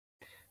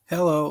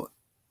Hello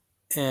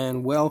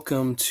and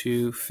welcome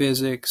to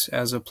Physics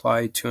as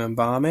Applied to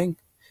Embalming.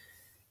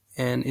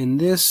 And in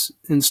this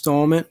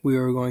installment, we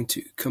are going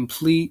to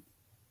complete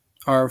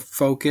our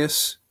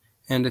focus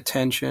and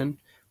attention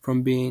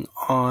from being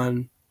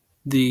on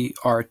the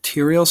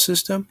arterial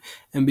system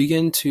and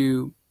begin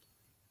to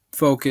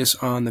focus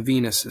on the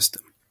venous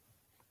system.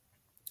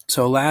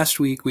 So last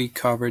week we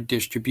covered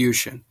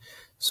distribution.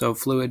 So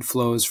fluid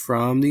flows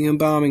from the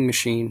embalming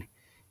machine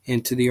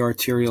into the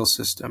arterial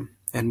system,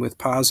 and with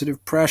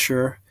positive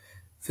pressure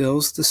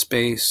fills the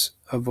space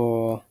of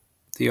all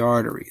the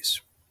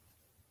arteries.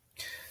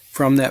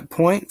 From that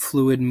point,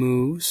 fluid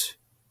moves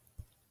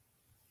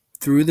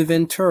through the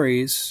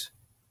venturies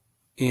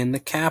in the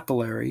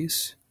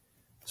capillaries.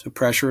 So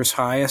pressure is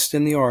highest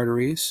in the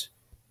arteries.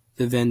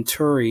 The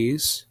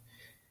venturies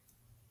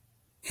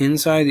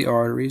inside the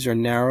arteries are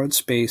narrowed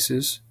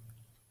spaces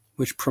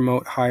which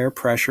promote higher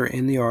pressure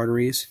in the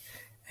arteries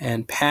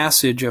and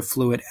passage of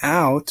fluid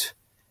out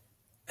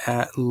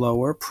at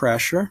lower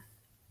pressure.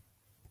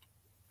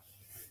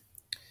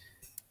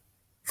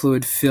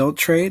 Fluid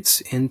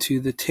filtrates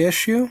into the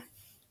tissue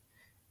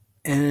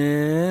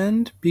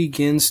and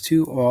begins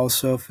to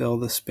also fill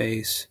the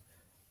space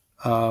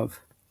of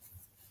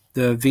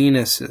the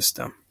venous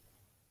system.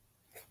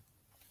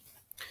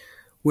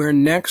 We're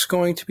next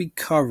going to be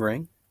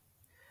covering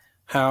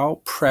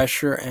how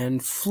pressure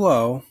and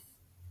flow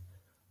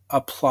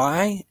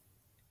apply,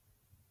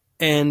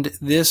 and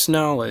this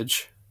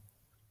knowledge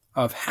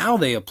of how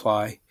they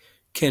apply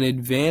can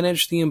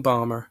advantage the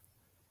embalmer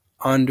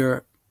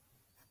under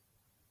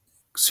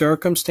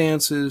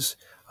circumstances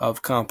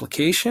of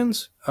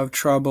complications, of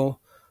trouble,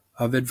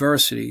 of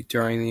adversity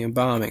during the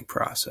embalming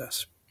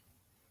process.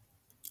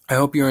 I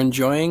hope you're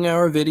enjoying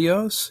our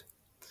videos.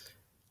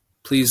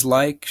 Please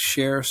like,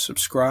 share,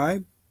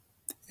 subscribe,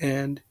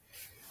 and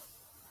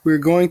we're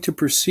going to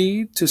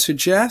proceed to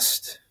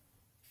suggest,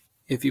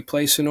 if you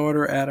place an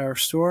order at our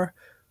store,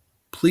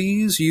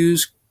 please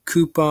use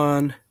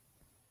coupon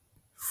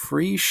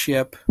free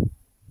ship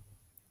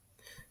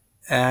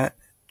at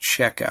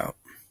checkout.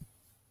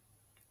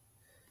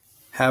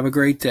 Have a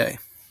great day.